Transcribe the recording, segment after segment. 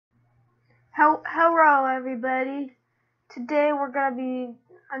Hello everybody. Today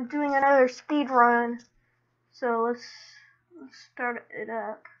I'm doing another speed run. So let's start it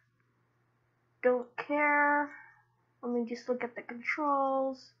up. Don't care. Let me just look at the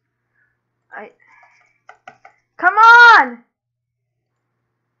controls. Come on!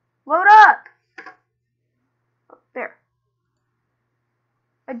 Load up! Oh, there.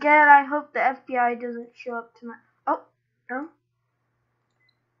 Again, I hope the FBI doesn't show up tonight. Oh, no.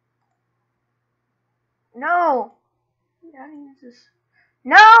 No! How do you use this?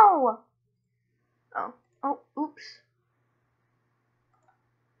 No! Oh, oops.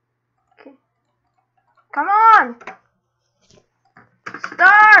 Okay. Come on!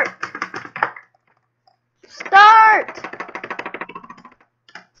 Start!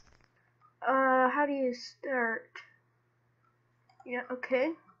 How do you start? Yeah,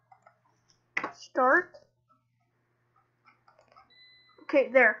 okay. Start. Okay,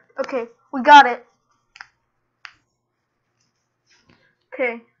 there. Okay, we got it.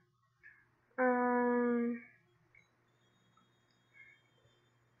 Okay. I'm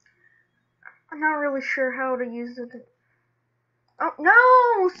not really sure how to use it. Oh,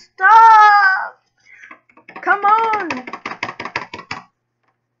 no! Stop! Come on!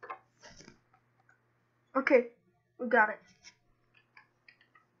 Okay, we got it.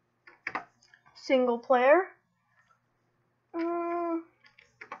 Single player.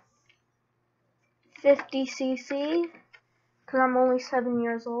 50cc. Because I'm only 7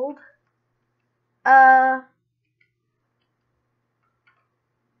 years old. I'll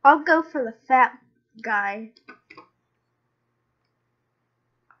go for the fat guy.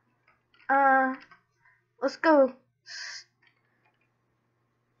 Let's go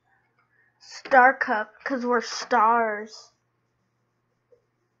Star Cup, because we're stars.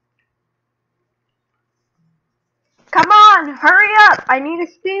 Come on, hurry up! I need a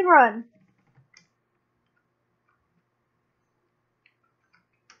speed run.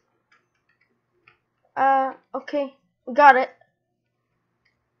 Okay, we got it.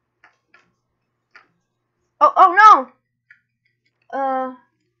 Oh no!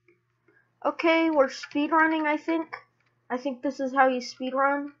 Okay, we're speed running, I think. I think this is how you speed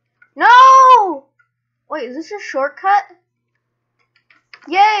run. No! Wait, is this a shortcut?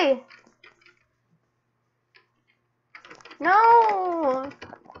 Yay! No!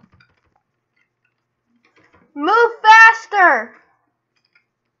 Move faster!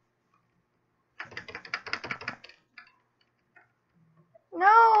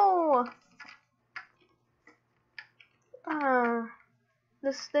 No!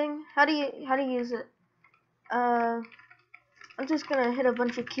 This thing? How do you use it? I'm just gonna hit a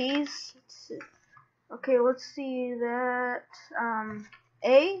bunch of keys. Okay, let's see that.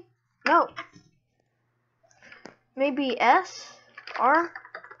 A? No. Maybe S? R?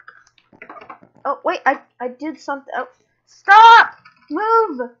 Oh, wait, I did something. Oh, stop!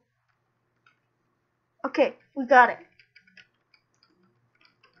 Move! Okay, we got it.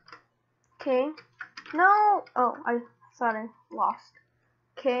 Okay. No! Oh, I thought I lost.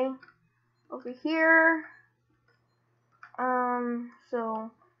 Okay. Over here.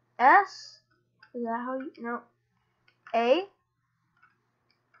 So, S? Is that how you, no. A?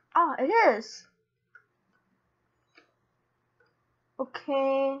 Oh, it is.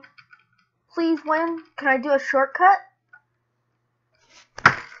 Okay. Please win. Can I do a shortcut?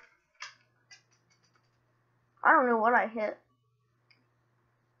 I don't know what I hit.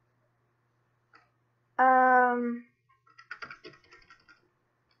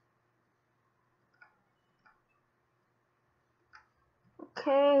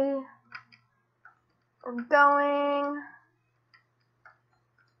 Okay. We're going.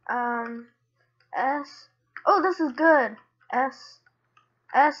 S. Oh, this is good. S.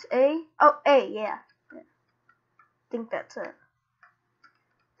 A. Oh, A, yeah. I think that's it.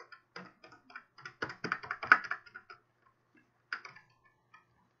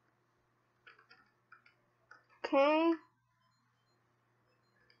 Okay.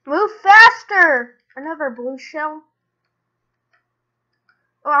 Move faster! Another blue shell.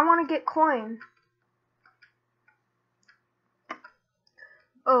 Oh, I want to get coin.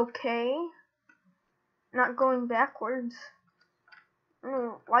 Okay. Not going backwards.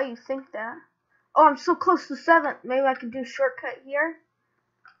 Why you think that? Oh, I'm so close to 7. Maybe I can do a shortcut here.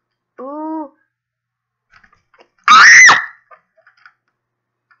 Ooh.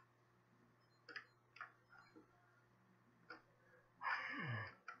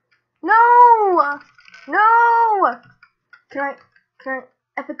 No! No! Can I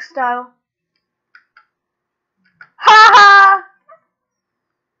epic style? Ha ha!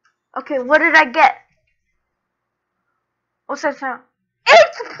 Okay, what did I get? What's that sound?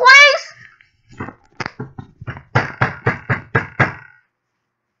 8th place!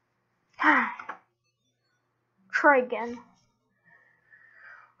 try again.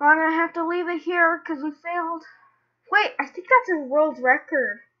 I'm gonna have to leave it here because we failed. Wait, I think that's a world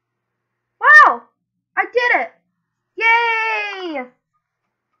record. Wow! I did it! Yay!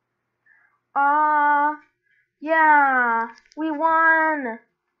 Yeah, we won.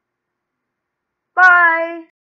 Bye.